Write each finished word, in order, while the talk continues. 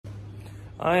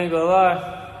I ain't gonna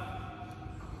lie.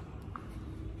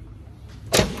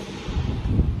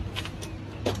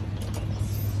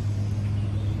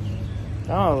 I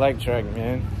don't like track,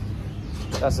 man.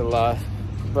 That's a lie.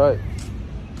 But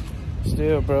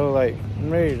still, bro, like, I'm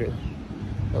ready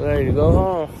to go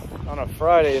home on a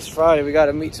Friday. It's Friday. We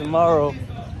gotta meet tomorrow.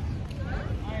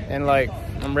 And like,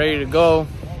 I'm ready to go.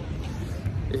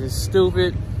 This is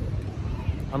stupid.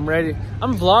 I'm ready.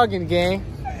 I'm vlogging, gang.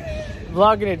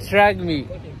 Vlogging at track meet.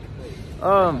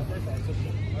 My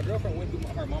girlfriend went through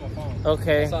her mama's phone.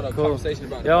 Okay, I saw the cool. conversation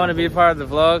about y'all want to be a part of the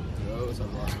vlog? Yo, what's up,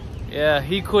 bro? Yeah,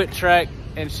 he quit track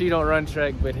and she don't run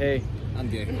track, but hey, I'm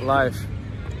gay. Life.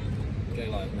 Gay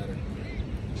life matter.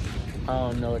 I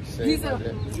don't know what to say about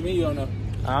that. What you mean you don't know?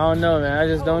 I don't know, man. I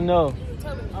just don't know.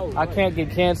 I can't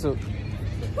get canceled.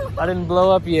 I didn't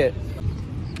blow up yet.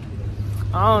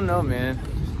 I don't know, man.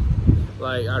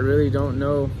 Like, I really don't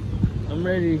know. I'm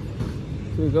ready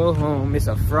to go home. It's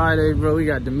a Friday, bro. We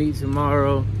got to meet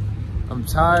tomorrow. I'm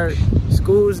tired.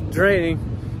 School's draining.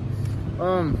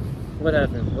 What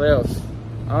happened? What else?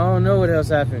 I don't know what else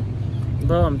happened.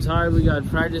 Bro, I'm tired. We got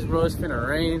practice, bro. It's finna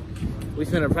rain. We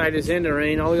finna practice in the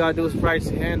rain. All we gotta do is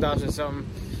practice handoffs or something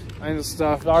and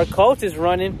stuff. Our coach is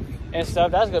running and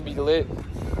stuff. That's gonna be lit.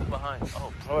 Behind.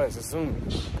 Oh, bro, it's assuming.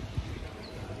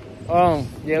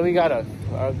 Yeah, we got a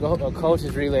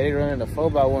coach's relay. They running a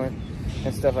 4x1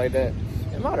 and stuff like that.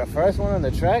 Am I the first one on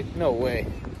the track? No way.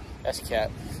 That's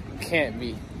cap. Can't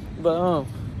be. But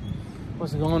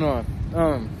what's going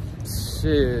on?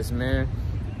 Shit, man.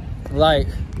 Like,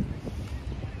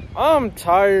 I'm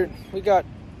tired. We got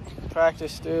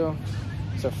practice still.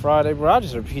 It's a Friday, bro. I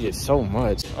just repeated so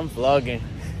much. I'm vlogging.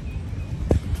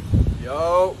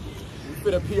 Yo, we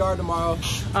fit a PR tomorrow.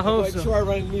 I hope so. Troy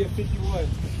running me at 51.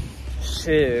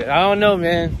 Shit, I don't know,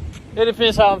 man. It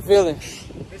depends how I'm feeling.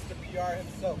 Mr. PR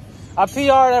himself. I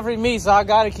PR'd every meet, so I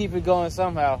gotta keep it going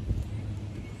somehow.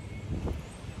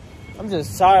 I'm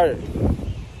just tired.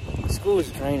 School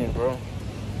is draining, bro.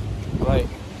 Like,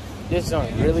 this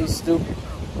joint really stupid.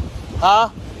 Huh?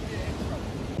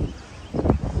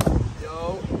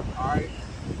 Yo, alright.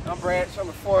 I'm Branch. I'm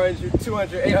a 400,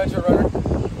 200, 800 runner.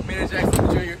 Maynard Jackson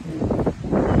Jr.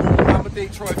 I'm gonna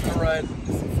think Troy's gonna run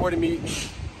 40 meet.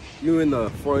 You in the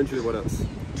 400, what else?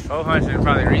 400,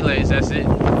 probably relays, that's it.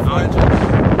 400.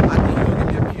 I think he'll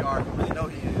give me a PR. I really know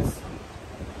he is.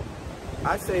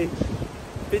 I say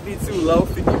 52 low,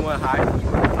 51 high.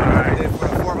 Alright. And then for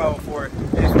the 4x4, if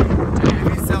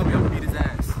he's telling me, I'm gonna beat his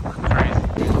ass. Crazy.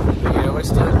 Yeah, we're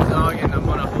still vlogging. I'm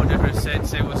on a whole different set.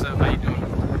 Say what's up, how you doing?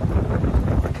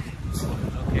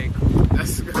 Okay, cool.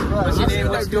 That's good. What's your name?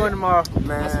 What you doing tomorrow?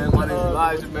 Man, my name's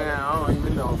Elijah, man. I don't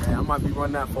even know, man. I might be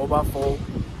running that 4x4.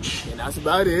 And that's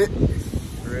about it.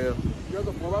 For real. You have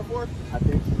the 4x4? I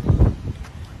think.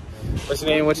 What's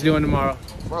your name? What you doing tomorrow?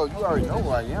 Bro, you already know who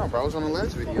I am, bro. I was on the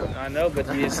last video. I know, but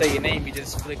you didn't say your name. You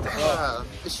just flicked it off.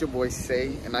 It's your boy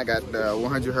Shay, and I got the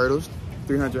 100 hurdles,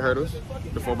 300 hurdles,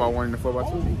 the 4x1 and the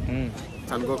 4x2.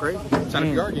 Time to go crazy. Time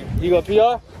to PR again. You go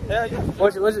PR? Hell yeah.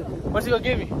 What's you gonna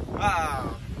give me?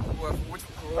 Which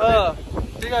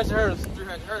 300 hurdles.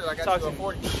 300 hurdles. I got you a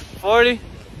 40. 40?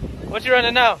 What you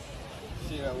running now?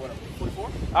 What, 44?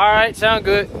 All right, sound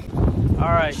good. All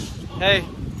right. Hey,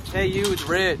 you, it's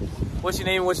Red. What's your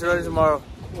name and what's your running tomorrow?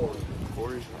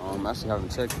 Corey. I'm actually having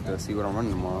checked to see what I'm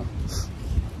running tomorrow.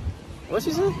 What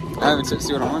you said? I haven't checked to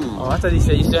see what I'm running tomorrow. Oh, I thought you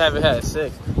said you still haven't had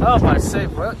sex. I was about to say,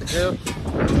 bro, what the hell?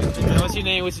 What's your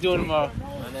name? What you doing tomorrow?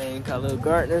 My name Khalil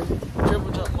Gardner.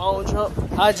 Triple jump, long jump,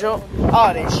 high jump,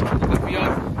 all that shit.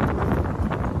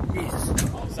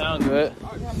 Yes. Sound good.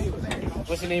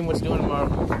 What's your name? What you doing tomorrow? I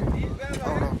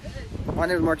don't know. My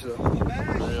name is March though. I don't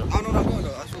know what I'm doing though.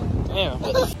 Damn.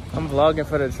 I'm vlogging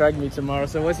for the track meet tomorrow.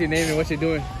 So what's your name and what you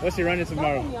doing? What's your running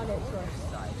tomorrow?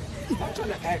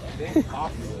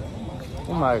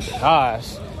 Oh my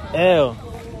gosh. Ew.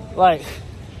 Like,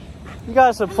 you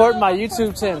gotta support my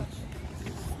YouTube channel.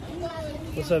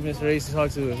 What's up, Mr. Ace?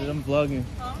 Talk to us. I'm vlogging.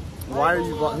 Why are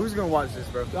you vlogging? Who's gonna watch this,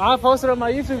 bro? I posted on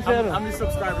my YouTube channel. How many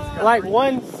subscribers you got? Like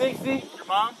 160. Your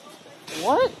mom?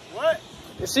 What? What?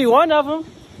 Is she one of them?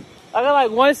 I got like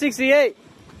 168.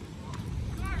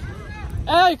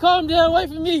 Hey, calm down. Wait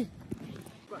for me.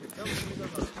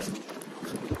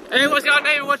 Hey, what's y'all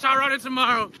name? What y'all running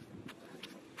tomorrow?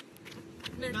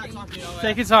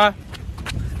 Take your time.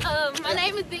 My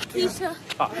name is Big Keisha.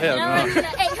 Oh, hell And I'm running no.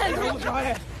 the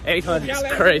 800. 800 is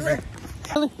crazy.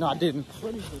 No, I didn't.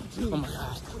 Oh my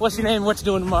God. What's your name? What you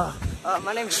doing tomorrow?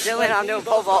 My name is Dylan. I'm doing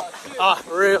pole vault. Ah,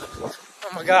 for real.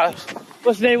 Oh my God.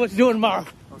 What's your name? What you doing tomorrow?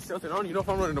 I'm Stilton. I don't even know if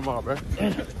I'm running tomorrow, bro.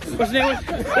 What's your name?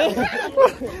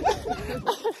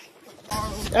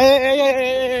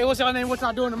 Hey, what's y'all name? What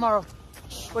y'all doing tomorrow?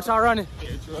 What y'all running?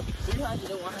 I'm not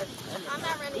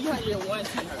running.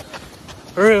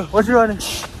 For real, what you running?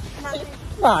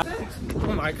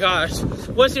 Oh my gosh.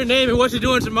 What's your name and what you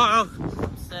doing tomorrow?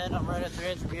 I'm running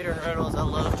 300 meter hurdles. I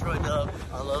love Troy Dub.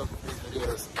 I love his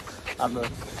videos. I'm a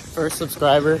first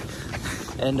subscriber,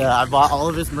 and I bought all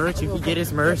of his merch. You can get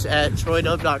his merch at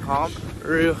troydub.com. For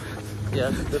real. Yeah,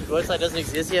 the website doesn't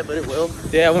exist yet, but it will.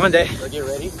 Yeah, one day. So get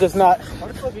ready. Just not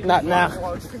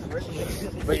now.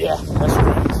 But yeah, that's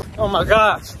right. Oh my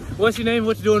gosh. What's your name?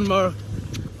 What you doing tomorrow?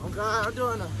 Oh God, I'm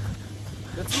doing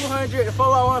the 200, the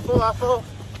 4x1, 4x4,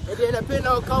 and then a pin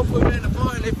no coat, put it in the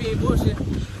 4, and if you ain't bullshit.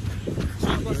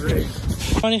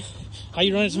 Honey, how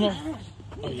you running tomorrow?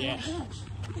 Oh yeah.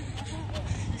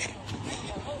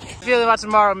 Feeling about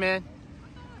tomorrow, man?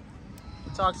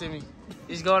 Talk to me.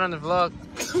 He's going on the vlog.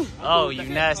 Oh, you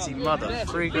nasty mother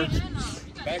freaker.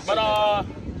 But I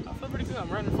feel pretty good. I'm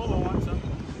running 4x1, so.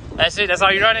 That's it? That's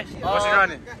all you running? What's you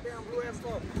running?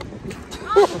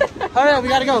 Hurry up, we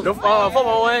gotta go. The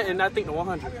 4x1 and I think the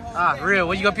 100. Ah, real.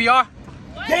 What, you got PR?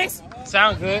 Yes.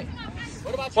 Sound good.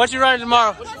 What you running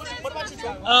tomorrow? What about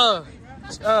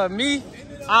you, Me,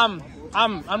 I'm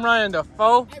running the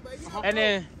 4 and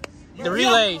then the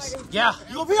relays. Yeah.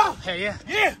 You go PR? Hey, yeah.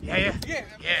 Yeah. Yeah.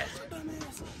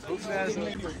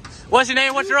 What's your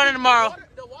name? What you running tomorrow?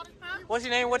 What's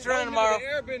your name? What you running tomorrow?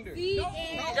 Airbender.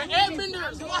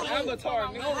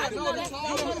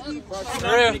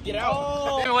 Real. Get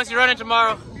out. What's you running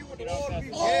tomorrow?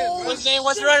 What's your name?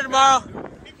 What's you running tomorrow?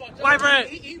 White bread.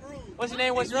 What's your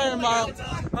name? What's you running tomorrow?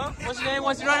 Huh? What's your name?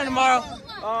 What's you running tomorrow?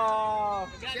 I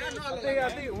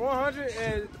think 100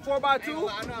 and 4x2.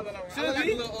 Should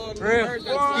be. Real.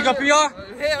 You got PR?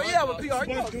 Hell yeah, I'm a PR.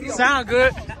 Sound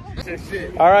good.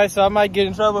 All right, so I might get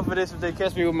in trouble for this if they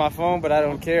catch me with my phone, but I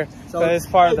don't care. So it's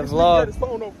part of the vlog.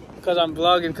 Because I'm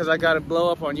vlogging, because I got to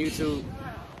blow up on YouTube.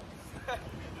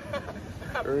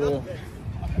 For real.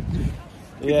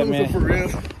 Yeah, man. For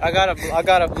real. I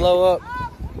gotta blow up.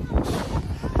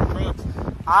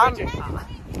 I'm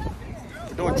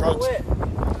doing drugs.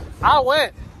 I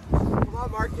went. Come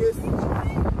on, Marcus.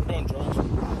 Doing drugs.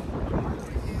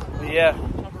 Yeah.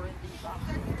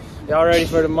 Y'all ready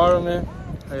for tomorrow, man?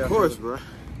 Of course, bro.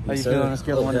 How you feeling on a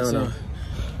scale of 1 to 10?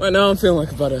 Right now, I'm feeling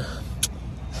like about a.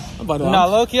 No,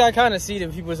 low key, I kind of see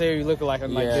them. People say you look like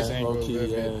I'm like this angle. Low key,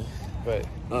 yeah. But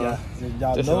y'all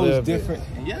just know a it's different.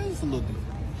 Yeah, it's a little different.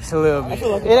 It's a little bit.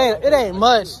 It ain't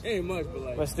much. It ain't much, but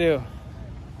like. But still.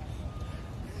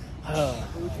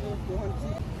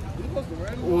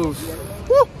 Woo.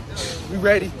 We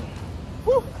ready.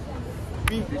 Woo.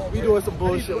 We doing some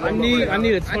bullshit. I need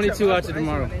a 22 out to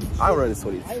tomorrow. I run a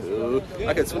 22.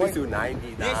 Like a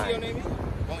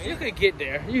 22.99. You could get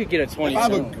there. You could get a 22. I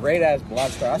have a great ass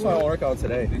block start. That's what I work on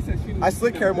today. I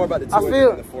still care more about the 2 I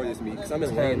feel than the 4 this week because I'm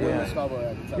in lane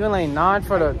 9. You in lane 9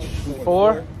 for the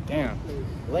 4? Damn.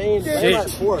 Lane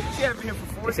 4.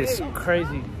 This is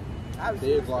crazy.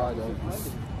 Big vlog though.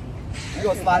 You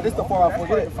gonna slide this the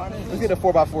 4x4. Let's get the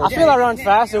 4x4. I feel I run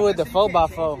faster with the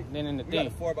 4x4 than in the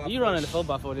thing. You running the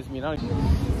 4x4 this mean?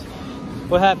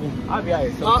 What happened? I'll be out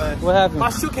here so fast. What happened? My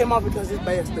shoe came off because it's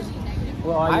bad stick.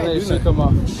 Well, I let his shit come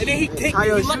off. And then he kicked me.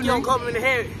 He lucky don't come in the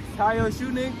head. Kyle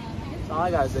shooting. That's all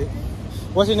I gotta say.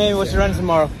 What's your name? What's you running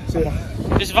tomorrow?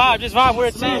 Just vibe. We're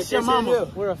a team. Your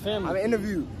mama. We're a family. I'm an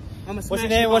interview. What's your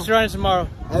name? What's you running tomorrow?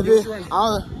 I think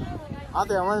I'm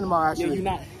running tomorrow actually. Yeah, you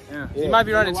not. Yeah. You might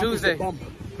be running Tuesday.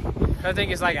 I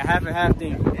think it's like a half and half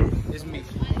thing. It's me.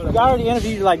 You already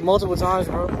interviewed you like multiple times,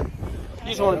 bro. You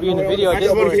just want to be in the video. I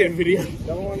just want to be in the video.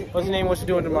 What's your name? What you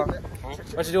doing tomorrow?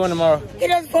 What you doing tomorrow? He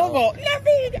does football.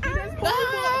 Nothing. He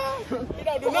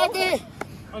don't do nothing.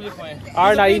 I'm just playing. All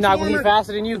right, now you not gonna be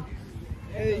faster than you.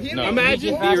 No.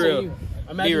 Imagine. Be real.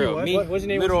 Be real. Me. What's your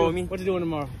name? Literal me. What you doing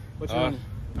tomorrow? What you doing?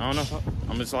 I don't know.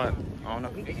 I'm just slide. I don't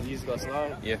know. You just gonna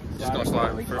slide? Yeah, just gonna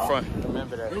slide for fun.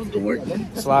 Remember that.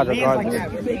 Slide regardless.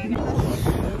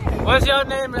 What's your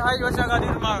name and what y'all gonna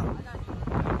do tomorrow?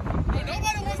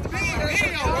 Nobody wants to be in the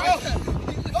video, bro.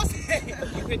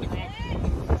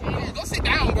 Go sit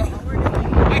down, bro.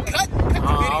 I cut the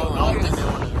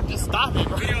video. Just stop it,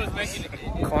 bro.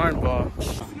 Cornball.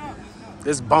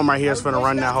 This bum right here is finna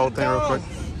run that whole thing real quick.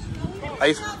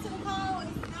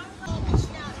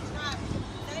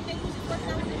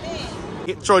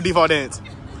 Hit the Troy default dance.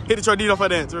 Hit the Troy default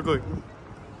dance real quick.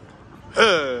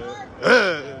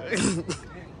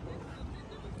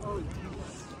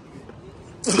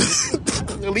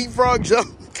 Leapfrog jump.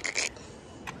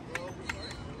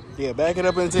 Yeah, back it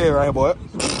up in the tail right here, boy.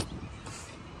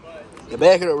 Yeah,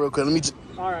 back it up real quick. Let me just.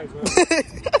 All right, bro.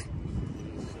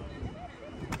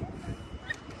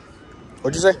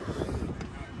 What'd you say?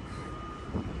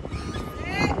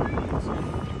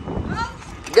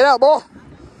 Get out, boy.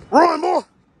 Run, boy.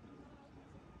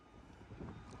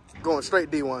 Going straight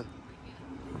D1.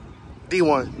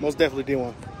 D1. Most definitely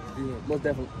D1. D1. Most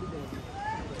definitely.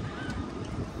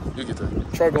 You get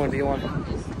that. Troy going D1.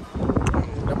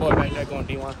 That boy back there going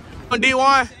D1. On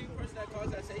D1?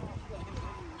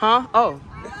 Huh? Oh.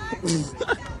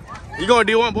 You going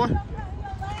D1, boy?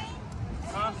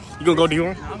 You gonna go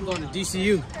D1? I'm going to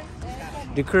DCU.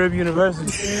 The Carib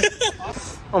University.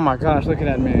 Oh my gosh, look at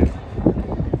that man.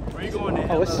 Where you going to?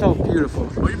 Oh, it's so beautiful.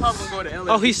 Where you probably gonna go to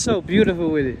LA? Oh, he's so beautiful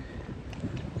with it.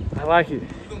 I like it. You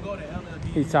gonna go to LA?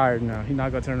 He's tired now. He's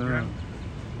not gonna turn around.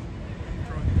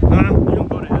 You gonna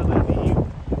go to LA?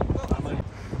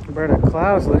 Bro, the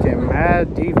clouds looking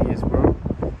mad devious, bro.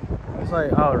 It's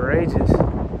like outrageous.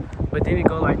 But then it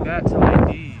go like that to like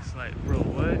these. Like, bro,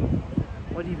 what?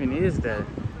 What even is that?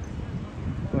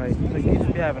 Like you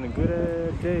just be having a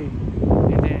good day,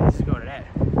 and then just go to that.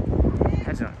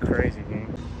 That sounds crazy, gang.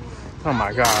 Oh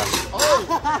my gosh.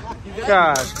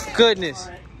 Gosh, goodness.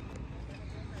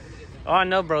 Oh, I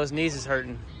know, bro. His knees is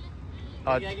hurting. You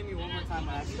gotta give me one more time.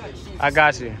 I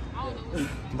got you.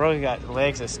 Bro, you got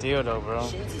legs of steel, though, bro.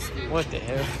 What the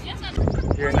hell?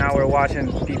 Here now we're watching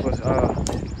people's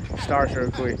starts real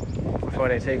quick before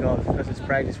they take off because it's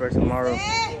practice for tomorrow.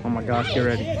 Oh my gosh, get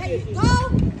ready. Y'all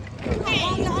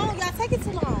take it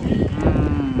too long.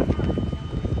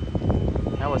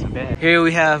 That wasn't bad. Here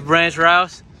we have Branch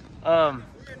Rouse.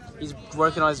 He's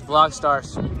working on his block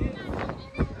starts.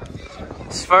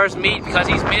 His first meet because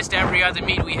he's missed every other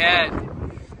meet we had.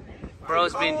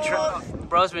 Bro's been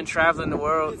traveling the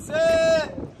world.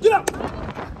 Get up!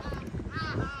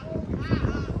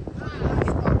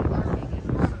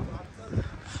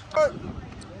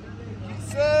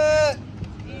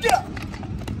 Get up!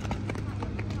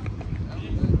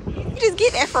 Just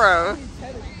get that fro.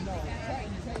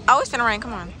 Oh, it's finna rain.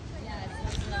 Come on.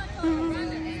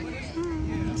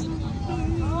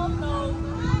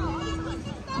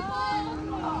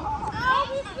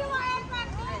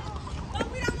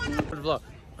 Vlog.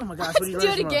 Oh my gosh, what are you Do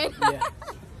it again. Yeah.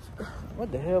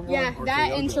 What the hell, boy? Yeah,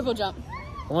 that and triple jump.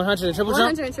 100 and triple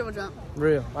 100 jump? and triple jump.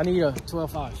 Real. I need a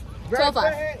 12.5.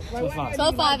 12.5. 12.5.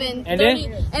 12.5 and And 30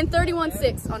 then? and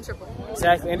 31.6 on triple.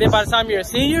 Exactly. And then by the time you're a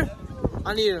senior,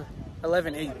 I need a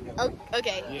 11.8. Oh,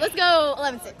 okay, let's go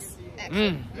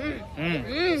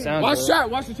 11.6. Sounds Watch good. the chat,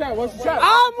 watch the chat, watch the chat.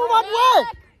 Oh, move my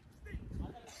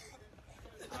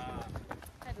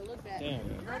Damn.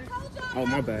 Oh,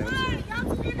 my bad.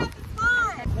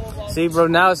 See, bro,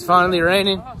 now it's finally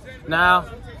raining. Now,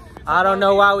 I don't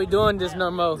know why we doing this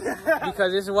no more.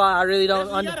 Because this is why I really don't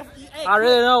I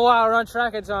really know why I run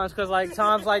track at times. Because, like,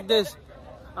 times like this,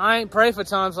 I ain't pray for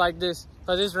times like this.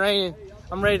 Because it's raining.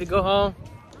 I'm ready to go home.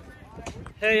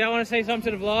 Hey, y'all want to say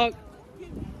something to the vlog?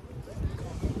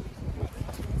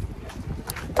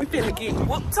 We finna get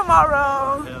whooped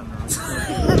tomorrow.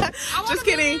 Just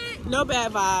kidding. No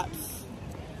bad vibes.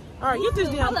 All right, get this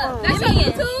damn phone. That's on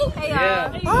YouTube? Hey,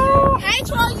 Yeah. Oh, Hey,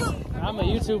 Troy, I'm a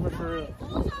YouTuber for real.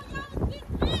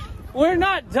 We're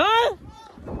not done?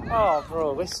 Oh,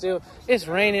 bro, it's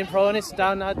raining, bro, and it's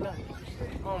still not done.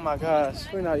 Oh my gosh,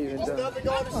 we're not even done. Oh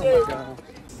my God.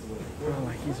 Bro,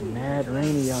 like it's mad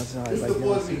rainy outside. Like,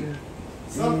 y'all see that?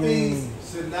 Something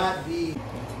should not be.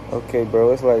 Okay,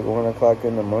 bro, it's like 1 o'clock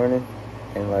in the morning,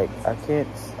 and like I took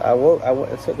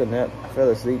a nap, I fell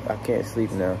asleep, I can't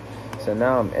sleep now. So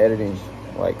now I'm editing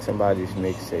like somebody's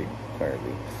mixtape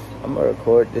currently. I'm gonna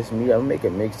record this meet, I'm gonna make a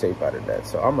mixtape out of that.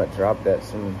 So I'm gonna drop that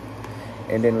soon.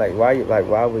 And then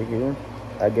while we're here,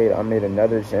 I made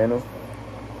another channel,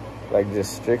 like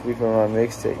just strictly for my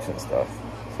mixtapes and stuff.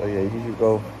 So yeah, you should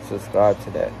go subscribe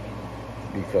to that.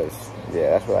 Because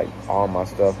yeah, that's where like all my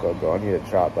stuff go. I need to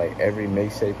drop like every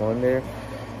mixtape on there,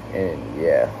 and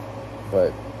yeah,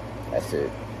 but that's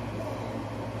it.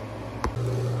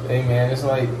 Hey man, it's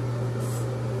like,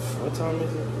 what time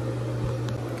is it?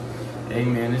 Hey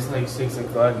man, it's like 6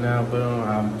 o'clock now, but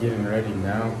I'm getting ready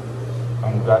now.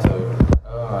 I'm about to,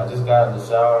 I just got out of the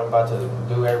shower. I'm about to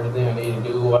do everything I need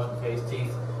to do. Wash my face,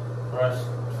 teeth, brush,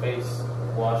 face,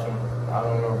 wash them. I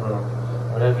don't know, bro.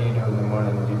 Whatever you do in the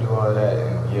morning, you do all that,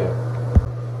 and yeah.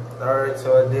 Alright,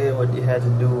 so I did what you had to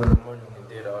do in the morning and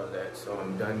did all that. So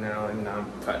I'm done now, and I'm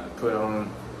about to put on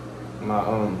my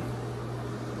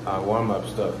warm-up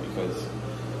stuff because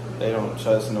they don't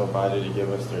trust nobody to give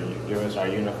us our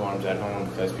uniforms at home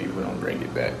because people don't bring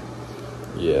it back.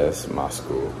 Yeah, it's my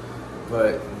school.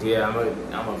 But yeah, I'm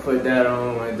gonna put that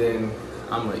on, and then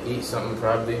I'm gonna eat something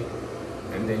probably.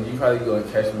 And then you probably gonna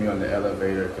catch me on the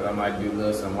elevator because I might do a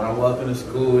little something when I walk into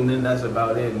school, and then that's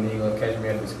about it. And then you're gonna catch me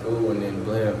at the school, and then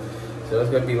blam. So it's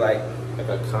gonna be like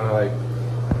a kind of like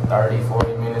 30,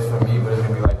 40 minutes for me, but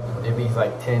it'd be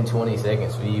like 10, 20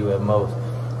 seconds for you at most.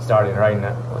 Starting right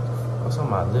now. What's on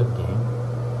my lip, game?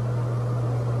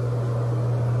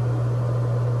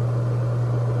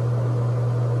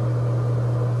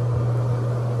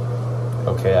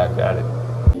 Okay, I got it.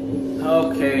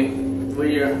 Okay, we're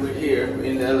here. We're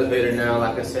in the elevator now.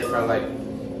 Like I said, for like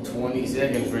 20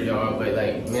 seconds for y'all, but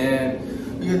like, man,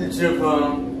 we get the trip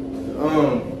on.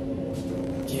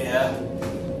 Yeah,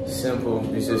 simple.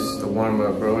 It's just the warm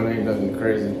up, bro. It ain't nothing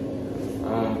crazy.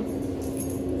 I'm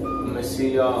gonna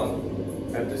see y'all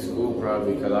at the school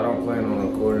probably, because I don't plan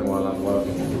on recording while I'm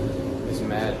walking. It's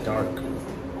mad dark.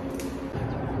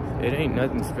 It ain't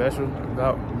nothing special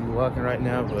about me walking right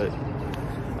now, but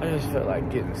I just felt like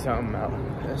getting something out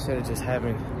instead of just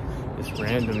having this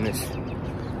randomness,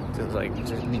 just like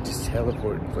me just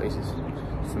teleporting places.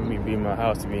 From me being my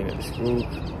house to being at the school.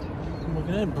 Look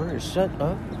at that bird, shut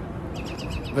up.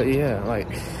 But yeah, like,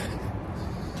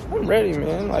 I'm ready,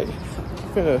 man. Like,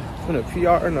 I'm finna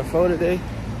PR in the 4 today.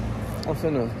 I'm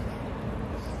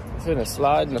finna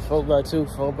slide in the 4x2,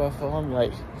 4x4. I'm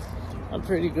like, I'm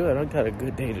pretty good. I got a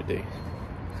good day today.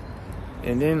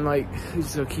 And then, like, we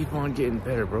still keep on getting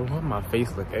better, bro. Why my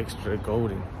face look extra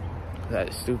golden?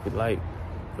 That stupid light,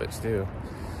 but still.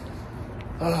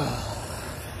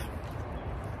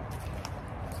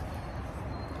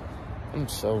 I'm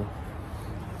so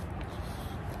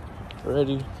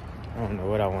ready. I don't know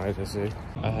what I wanted to say.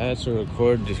 I had to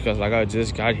record just because, like, I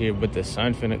just got here, but the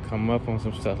sun finna come up on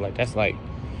some stuff. Like, that's, like,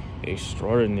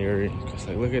 extraordinary. Because,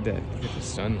 like, look at that. Look at the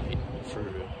sunlight. For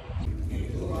real.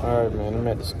 All right, man. I'm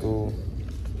at the school.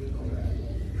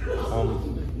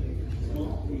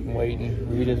 I'm waiting.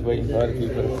 We're just waiting for other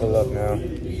people to pull up now.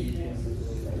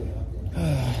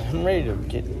 I'm ready to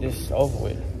get this over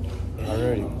with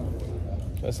already.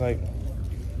 It's like,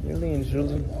 really and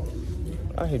truly,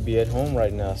 I could be at home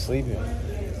right now sleeping.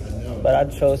 But I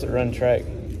chose to run track.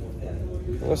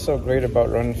 What's so great about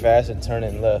running fast and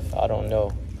turning left? I don't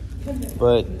know.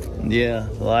 But yeah,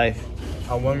 life.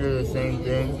 I wonder the same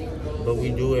thing, but we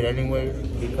do it anyway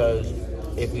because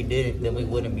if we didn't, then we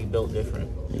wouldn't be built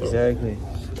different. Exactly.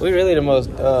 We're really the most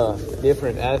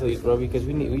different athletes, bro, because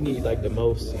we need like the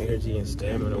most energy and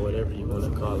stamina, whatever you want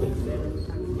to call it.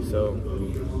 So,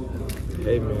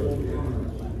 hey man,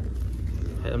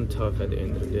 I'm tough at the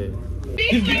end of the day.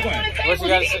 What you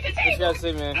gotta say? What you gotta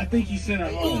say, man? I think he sent her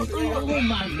home. Oh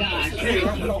my God!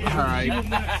 All right.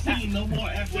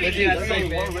 What you gotta say,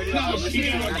 man?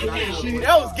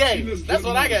 That was gay. That's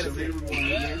what I gotta say.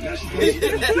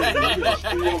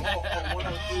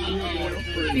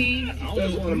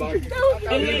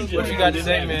 What you got to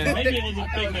say, man?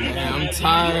 Man, I'm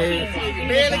tired.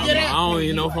 I don't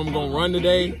even know if I'm gonna run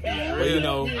today, but you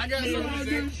know,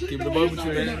 keep it above with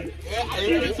you, man.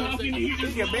 You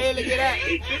can barely get out.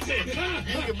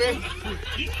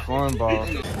 Cornball.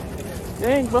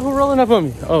 Dang, bro, who rolling up on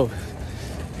me? Oh,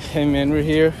 hey man, we're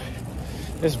here.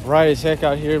 It's bright as heck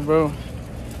out here, bro.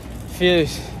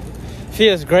 Feels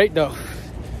great though.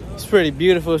 It's pretty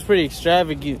beautiful. It's pretty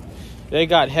extravagant. They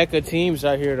got hecka teams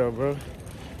out here though, bro.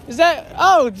 Is that?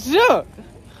 Oh, jump!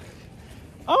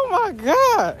 Oh my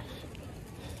God!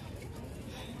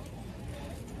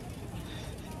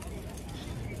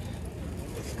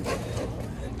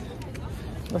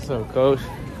 What's up, coach?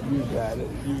 You got it.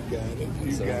 You got it.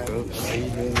 You got it. How you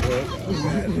doing, bro?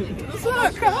 What's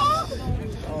up, coach?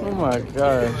 Oh my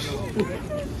gosh.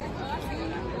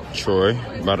 Troy,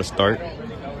 about to start.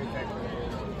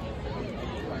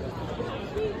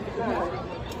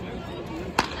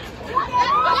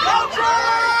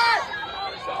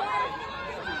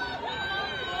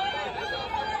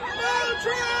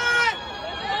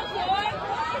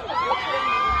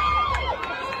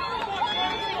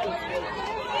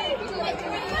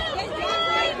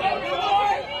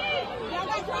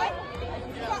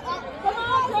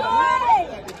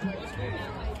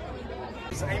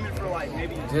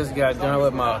 Just got done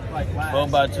with my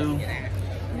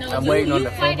 4x2. I'm waiting on the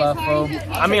 4x4.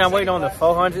 I mean, I'm waiting on the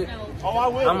 400.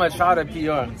 I'm gonna try the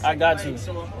PR. I got to.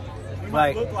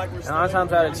 Like, 9 times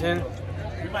out of 10,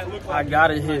 I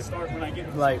gotta hit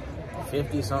like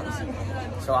 50 something.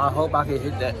 So I hope I can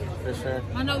hit that for sure.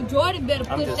 I know Jordan better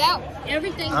push out.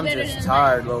 Everything's I'm better just than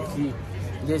tired, low key.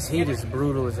 This heat is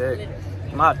brutal as heck.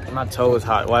 My toe is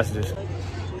hot. Watch this.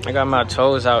 I got my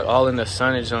toes out all in the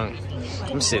sun and junk.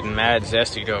 I'm sitting mad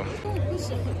zesty though.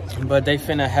 But they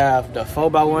finna have the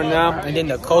 4x1 now, and then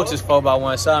the coach's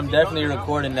 4x1. So I'm definitely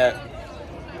recording that.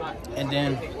 And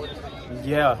then,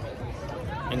 yeah,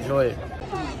 enjoy it.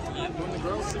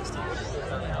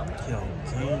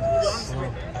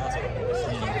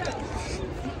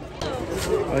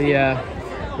 Oh yeah,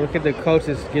 Look at the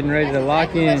coaches getting ready to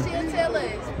lock in.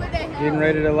 Getting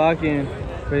ready to lock in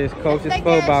for his coach's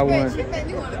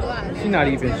 4x1. She's not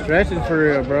even stretching for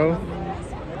real, bro.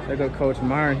 There go Coach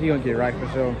Myron. He gonna get right for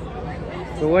sure.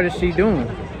 But what is she doing?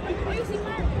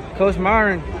 Coach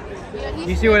Myron,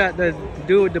 you see what the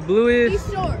dude with the blue is?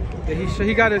 He's short.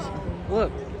 He got his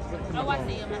look. Oh, I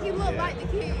see him. He looked like the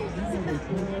kid.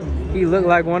 He looked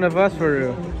like one of us for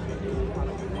real.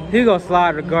 He gonna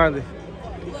slide regardless.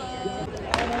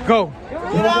 Go.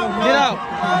 Get out.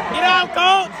 Get out,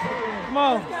 coach. Come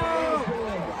on.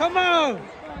 Come on.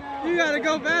 You gotta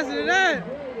go faster than that.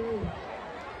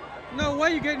 No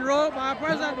way you getting rolled by a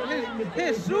person.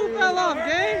 His shoe fell off,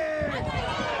 gang.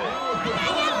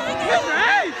 Mr.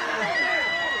 Ace.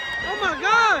 Oh my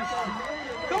gosh.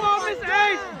 Come on, Mr.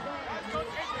 Ace.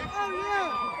 Oh yeah.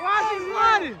 Why is he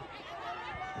sliding?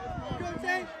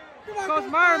 Coach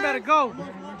Myron better go.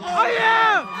 Oh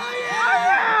yeah. Oh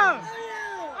yeah.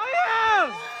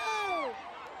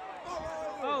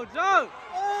 Oh, Joe.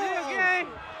 Chill, gang.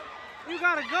 You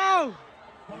gotta go.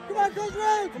 Come on, Coach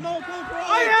Ray. Come on, Coach Ray.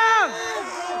 Oh, yeah.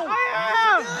 Oh,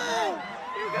 yeah.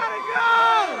 You gotta go.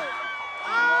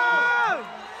 Oh.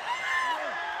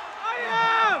 Oh,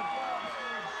 yeah.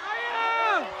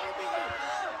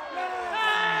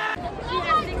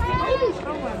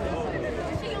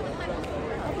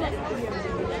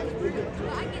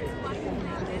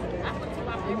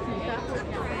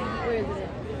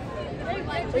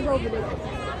 It's over there.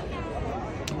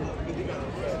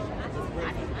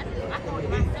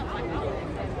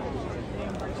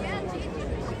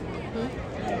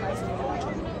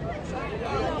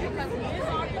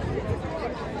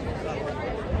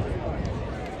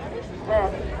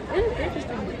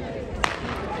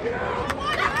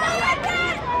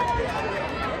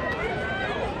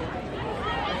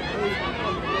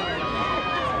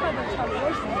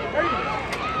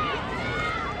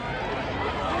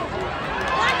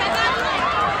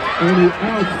 On the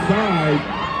outside,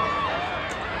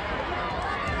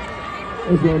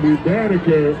 it's going to be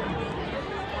Banneker.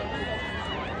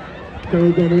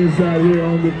 Comes on the inside here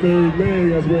on the third leg,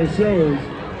 that's where it shows.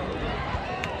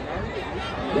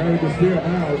 Banneker still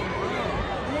out.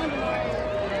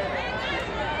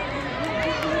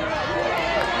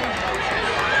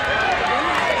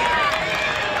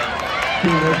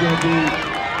 That's going to be...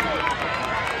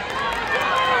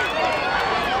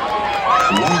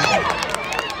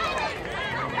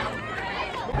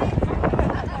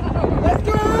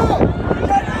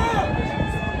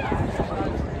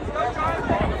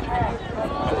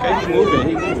 He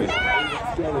moving.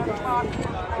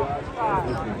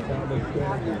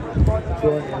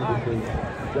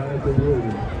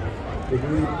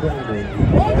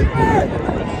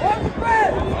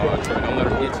 Don't let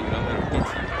him get you.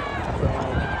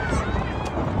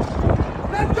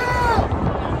 Let's go!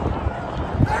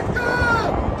 Let's go!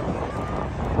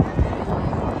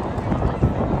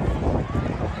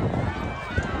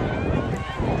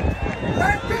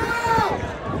 Let's go!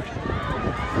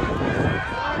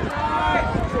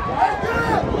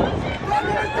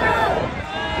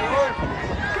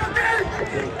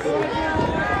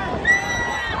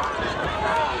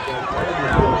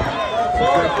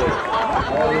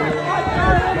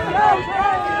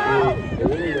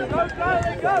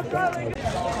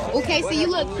 Okay, so you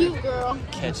look cute, girl.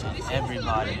 Catching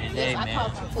everybody today,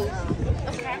 man.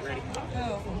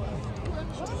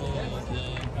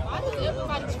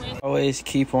 Always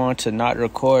keep on to not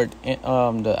record the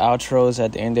outros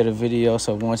at the end of the video.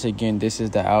 So once again, this is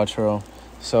the outro.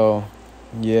 So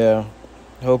yeah,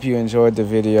 hope you enjoyed the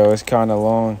video. It's kind of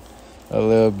long a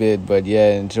little bit, but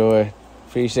yeah, enjoy.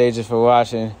 Appreciate you for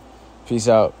watching. Peace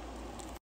out.